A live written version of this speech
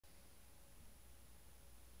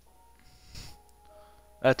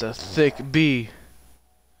That's a thick B.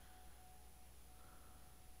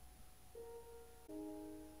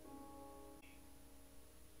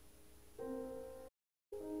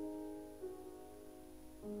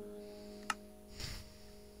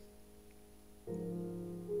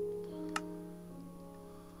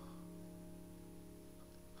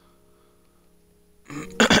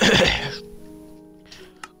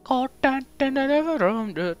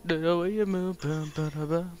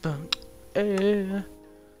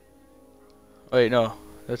 Wait, no,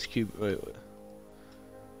 that's cube. Wait.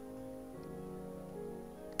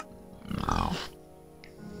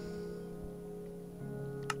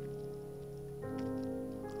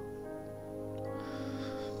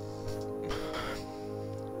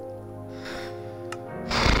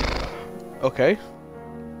 Okay.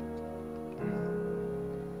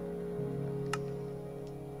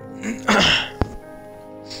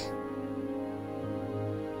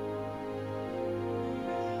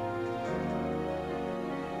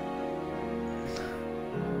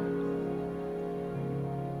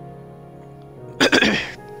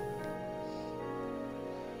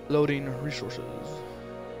 Loading resources.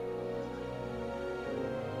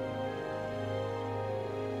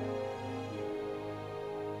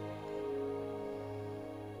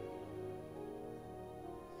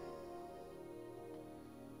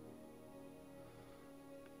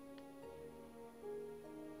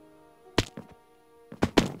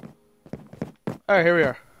 Alright, here we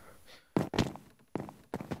are.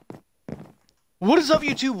 What is up,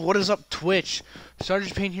 YouTube? What is up, Twitch?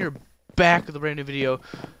 Sergeant Payne here, back with a brand new video.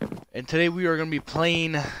 And today we are going to be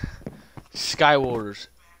playing SKYWARS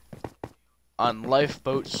on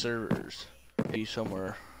Lifeboat servers. Maybe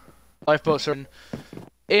somewhere. Lifeboat server.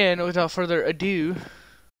 And without further ado...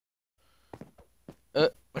 my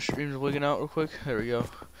stream's wigging out real quick. There we go.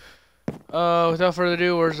 Without further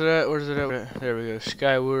ado, where's it at? Where's it at? There we go.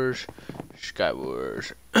 SKYWARS.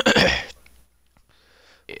 SKYWARS.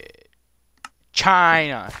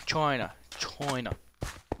 China.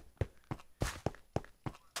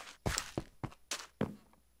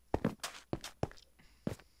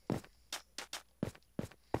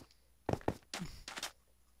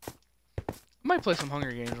 I might play some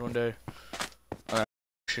Hunger Games one day. I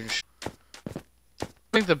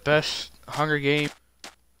think the best Hunger Game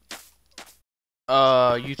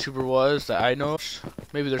YouTuber was that I know.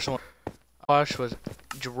 Maybe there's someone I watched was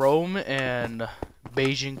Jerome and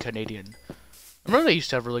Beijing Canadian. I remember they used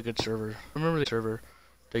to have really good servers. I remember the server.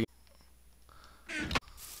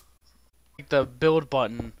 The build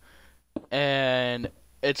button, and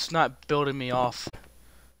it's not building me off.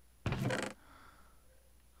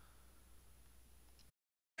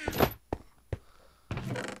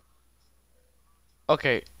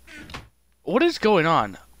 Okay, what is going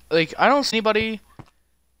on? Like, I don't see anybody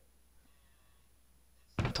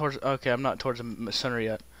towards. Okay, I'm not towards the center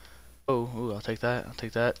yet. Oh, ooh, I'll take that. I'll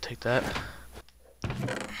take that. Take that.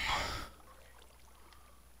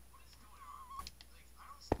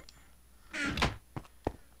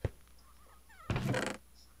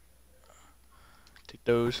 Take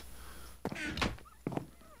those.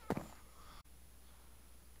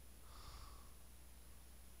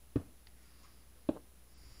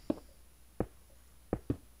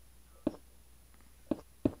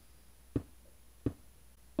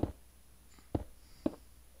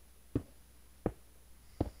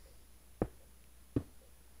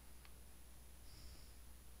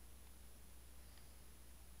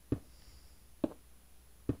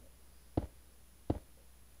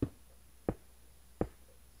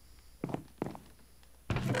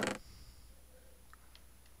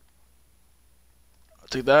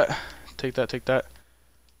 Take that. Take that. Take that.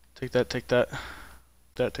 Take that. Take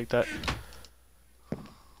that. Take that.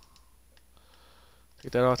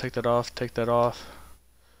 Take that off. Take that off. Take that off.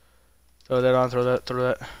 Throw that on. Throw that. Throw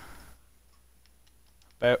that.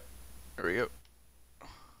 Back. There we go.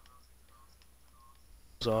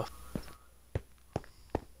 Off.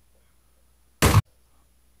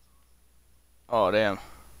 Oh damn.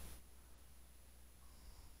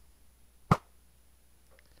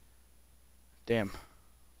 Damn.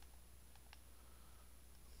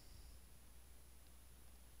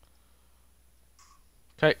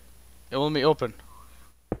 Okay, it won't let me open.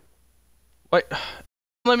 Wait,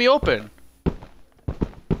 let me open.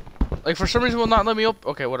 Like for some reason, it will not let me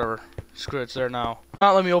open. Okay, whatever. Screw it, it's there now.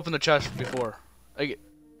 Not let me open the chest before. Like,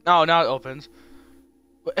 no, now it opens.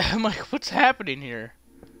 But I'm like, what's happening here?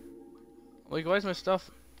 Like, why is my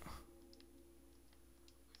stuff?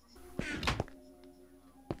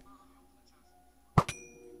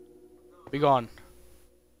 Be gone.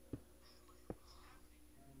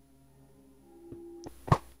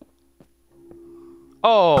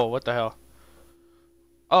 Oh, what the hell?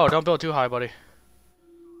 Oh, don't build too high, buddy.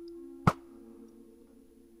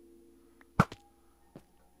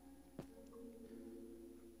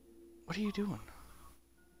 What are you doing?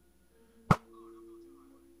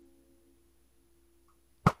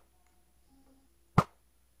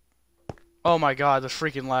 Oh my god, the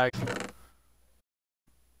freaking lag.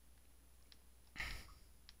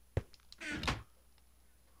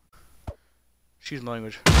 Excuse my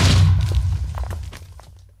language.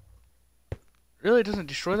 Really? It doesn't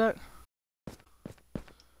destroy that?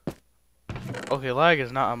 Okay, lag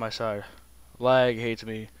is not on my side. Lag hates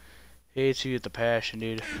me. Hates you with the passion,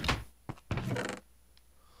 dude.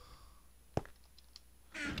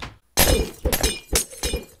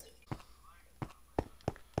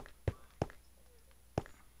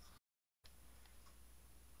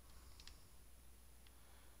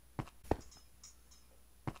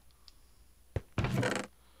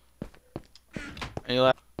 Any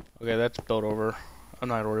lag? Okay, that's built over. I'm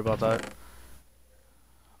not worried about that.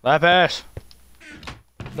 Lap pass!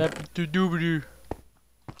 Lap to doobadoo.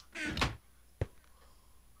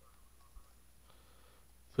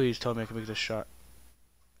 Please tell me I can make this shot.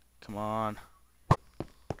 Come on.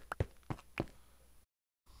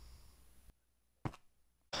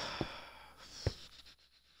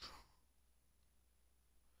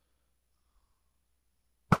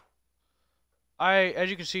 As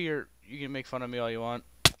you can see, you can make fun of me all you want.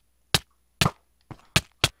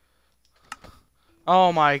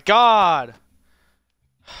 Oh my god!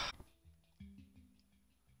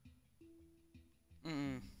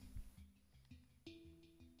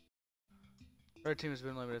 Red team has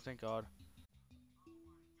been limited, thank god.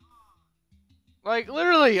 Like,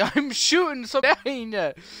 literally, I'm shooting something.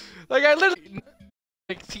 Like, I literally...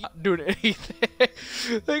 Like, not doing anything.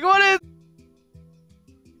 Like, what is...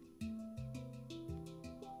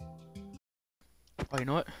 Oh, you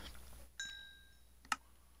know what?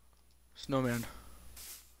 Snowman.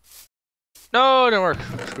 No, it didn't work.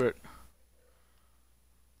 Screw it.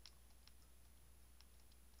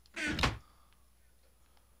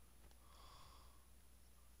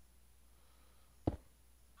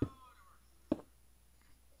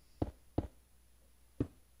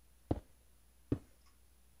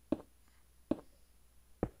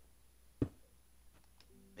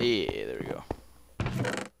 Yeah, there we go.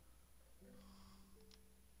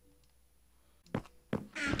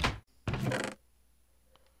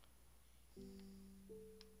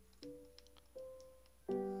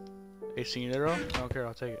 Hey, seen it arrow? I don't care,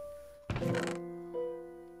 I'll take it. Give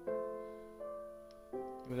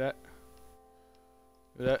me that.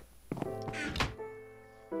 Give me that.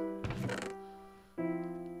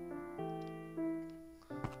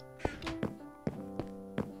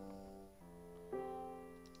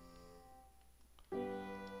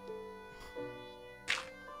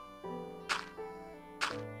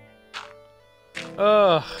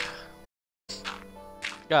 Ugh.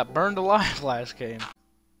 Got burned alive last game.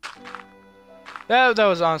 That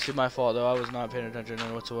was honestly my fault though. I was not paying attention to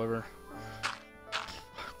it whatsoever.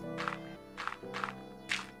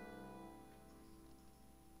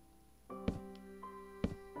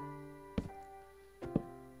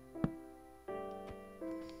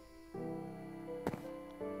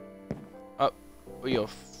 Oh, you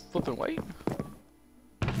flipping white?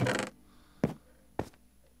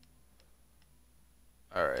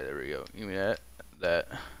 Alright, there we go. Give me that. That.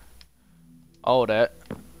 All of that.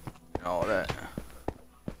 And all of that.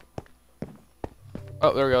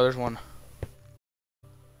 Oh, there we go. There's one.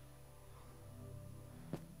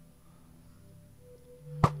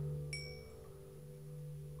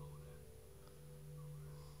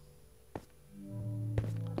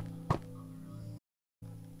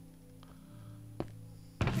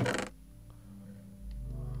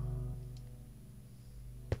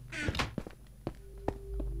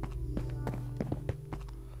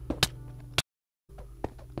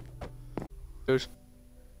 There's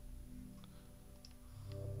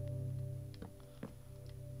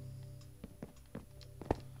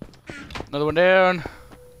another one down.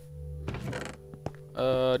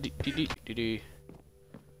 D.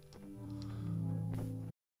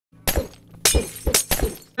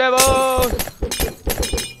 Devil!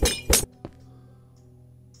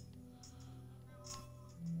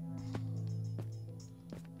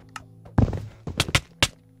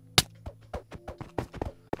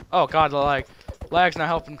 Oh god, the lag. Lag's not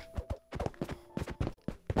helping.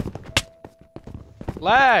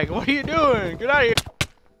 Lag, what are you doing? Get out of here.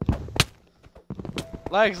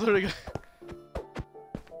 Lag's literally good.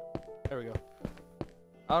 There we go.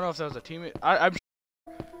 I don't know if that was a teammate. I'm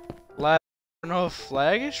lag. I don't know if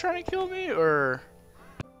lag is trying to kill me or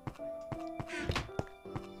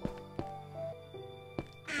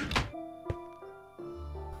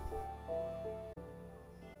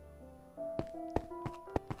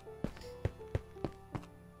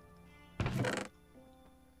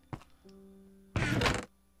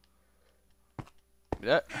Give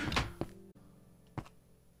me that.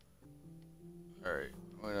 Alright,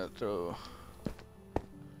 I'm gonna throw... Give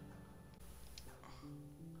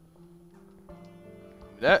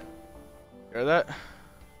me that. Throw that.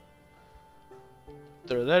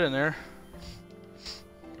 Throw that in there.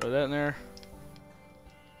 Throw that in there.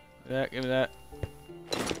 Give me that.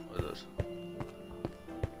 What is this?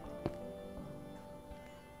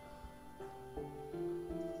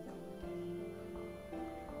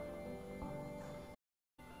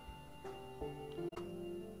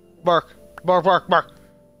 Bark. Bark, bark, bark.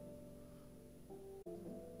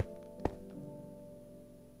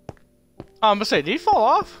 Oh, I'm gonna say, did he fall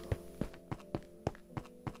off?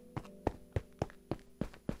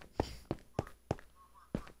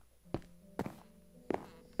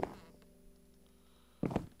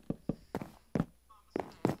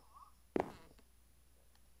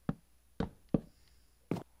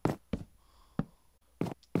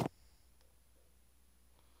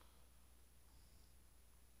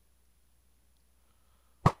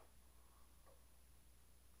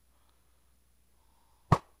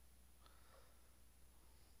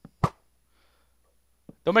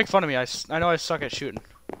 Don't make fun of me. I know I suck at shooting.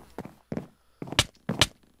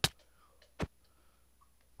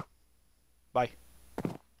 Bye.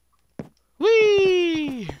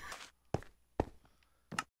 Whee! Is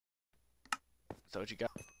that what you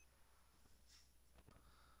got?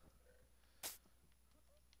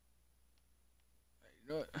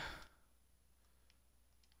 You know what?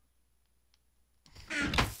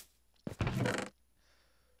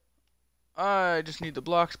 I just need the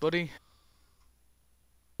blocks, buddy.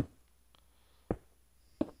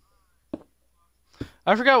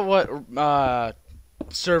 I forgot what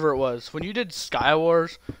server it was. When you did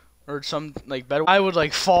SKYWARS or some like better, I would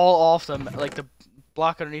like fall off them. Like the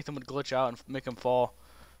block underneath them would glitch out and make them fall.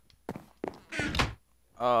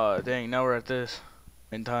 Dang! Now we're at this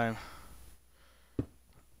in time.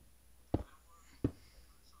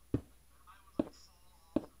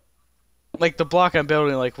 Like the block I'm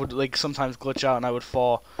building, like would like sometimes glitch out and I would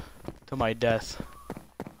fall to my death.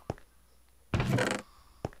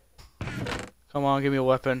 Come on, give me a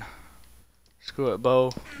weapon. Screw it,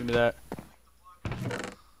 bow. Give me that.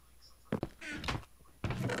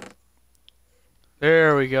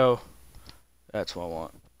 There we go. That's what I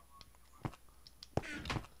want.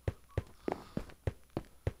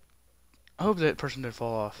 I hope that person didn't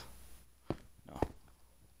fall off. No.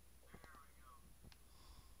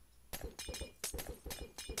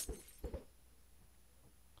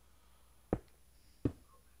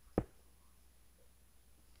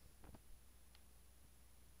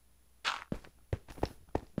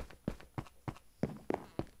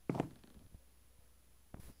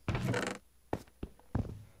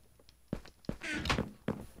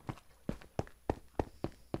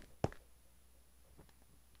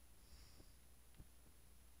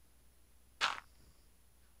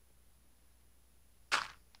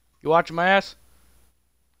 You watching my ass?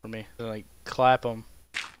 For me, like clap him.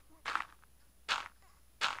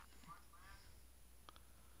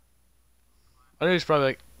 I know he's probably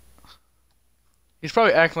like, he's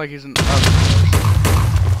probably acting like he's in.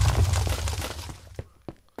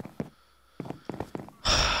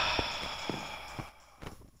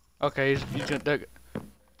 Okay, he's gonna. That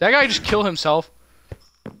guy just kill himself,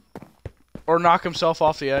 or knock himself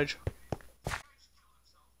off the edge.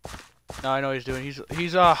 No, I know what he's doing.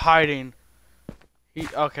 He's hiding.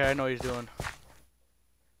 Okay, I know what he's doing.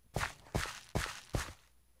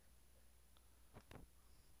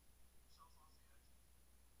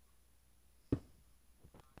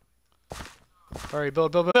 Alright,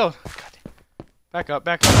 build. God damn. Back up.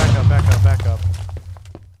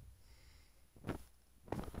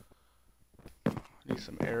 Need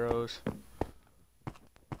some arrows.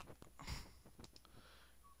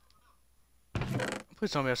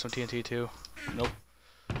 Please tell me I have some TNT too.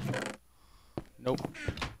 Nope.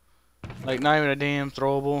 Like not even a damn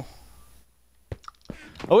throwable.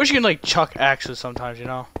 I wish you could like chuck axes sometimes, you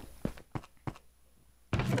know.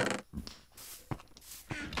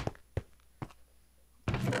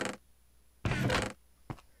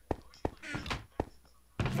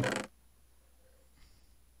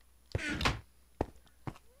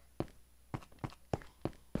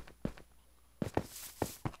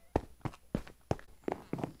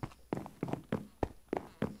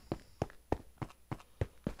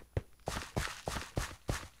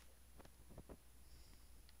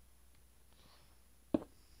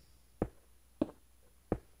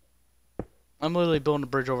 I'm literally building a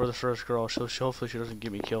bridge over the first girl, so hopefully she doesn't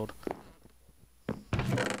get me killed.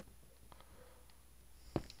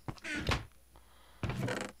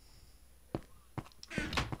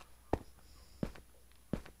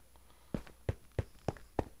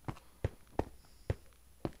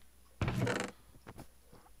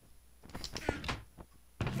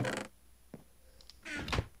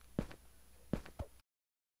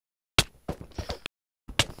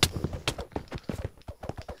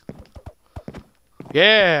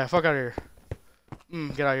 Yeah, fuck out of here.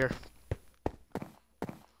 Get out of here.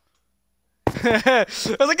 I was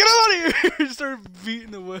like, get out of here! Started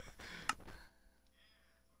beating the wood.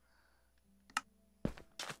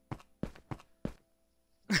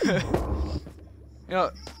 You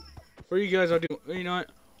know, for you guys, I'll do. You know what?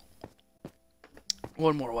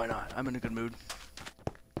 One more, why not? I'm in a good mood.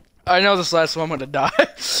 I know this last one I'm gonna die.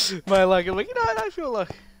 But like, I'm like, you know what? I feel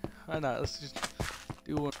like. Why not? Let's just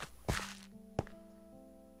do one.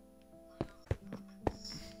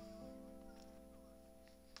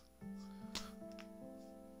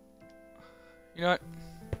 You know what?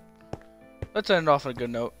 Let's end off on a good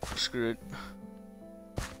note. Screw it.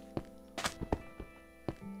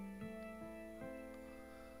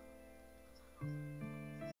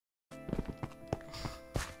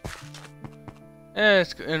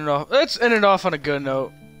 Let's end it off on a good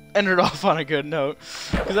note. End it off on a good note.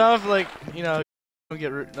 Cause I was like, you know,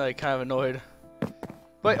 get like kind of annoyed.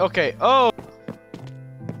 But okay. Oh.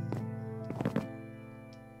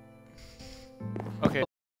 Okay.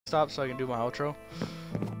 Stop so I can do my outro.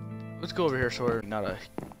 Let's go over here so we're not a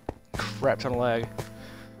crap ton of lag.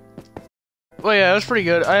 Well, yeah, it was pretty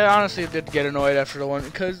good. I honestly did get annoyed after the one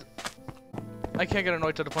because I can't get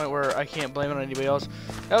annoyed to the point where I can't blame it on anybody else.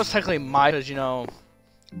 That was technically my, because you know,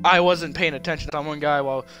 I wasn't paying attention to one guy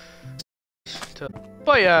while.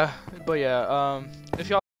 But yeah, if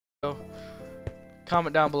y'all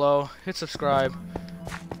comment down below, hit subscribe,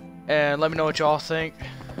 and let me know what y'all think.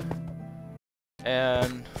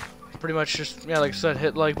 And pretty much just, yeah, like I said,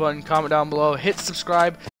 hit like button, comment down below, hit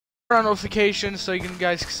subscribe, turn on notifications so you can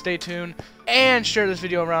guys stay tuned, and share this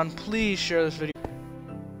video around. Please share this video.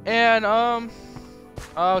 And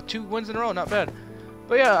 2 wins in a row, not bad.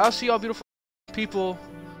 But yeah, I'll see y'all beautiful people.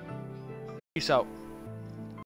 Peace out.